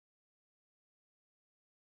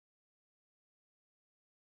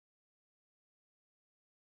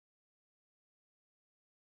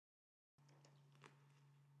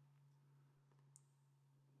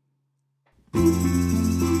7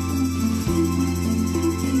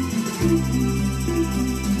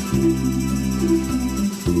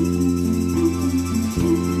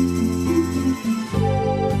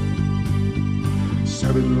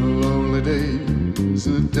 lonely days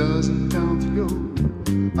and a dozen down to go.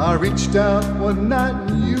 I reached out one night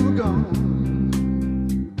and you were gone.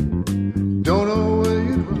 Don't know where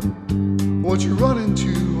you'd run, what you're running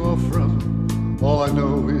to or from. All I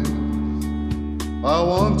know is I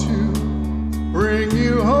want to bring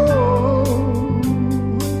you home.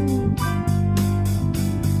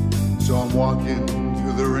 So I'm walking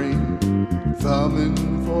through the rain, thumbing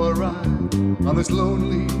for a ride on this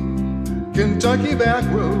lonely Kentucky back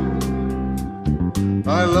road.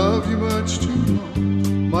 I love you much too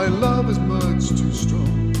long, my love is much too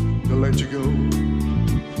strong to let you go,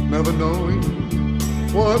 never knowing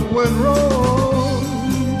what went wrong.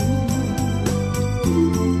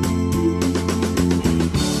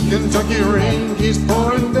 Kentucky rain keeps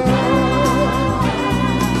pouring down,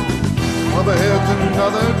 overhead's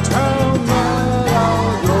another town. Now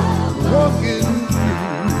you're walking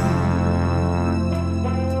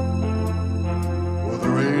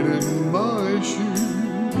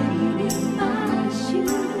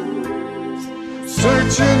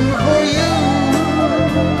searching for you.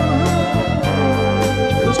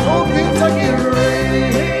 It's cold Kentucky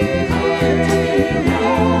rain,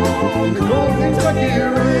 the cold Kentucky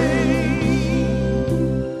rain.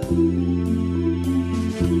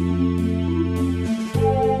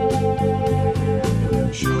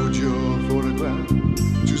 Showed your photograph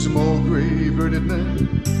to some old gray-bearded man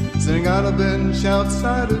sitting on a bench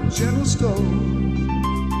outside a general store.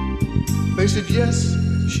 They said, yes,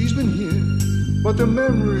 she's been here, but the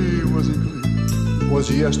memory wasn't clear. Was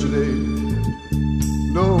yesterday?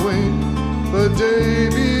 No, wait, the day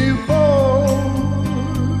before.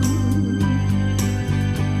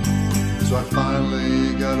 So I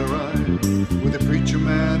finally got a ride with a preacher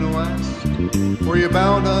man who asked, were you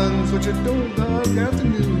bound on such a dull dark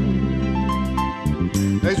afternoon?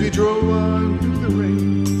 As we drove on through the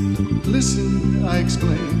rain, listen, I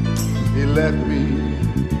exclaimed, he left me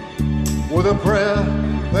with a prayer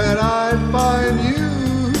that I'd find you.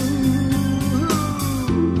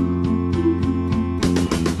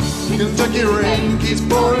 Kentucky rain keeps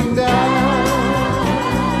pouring down,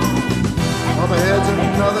 overhead's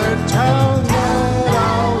another town.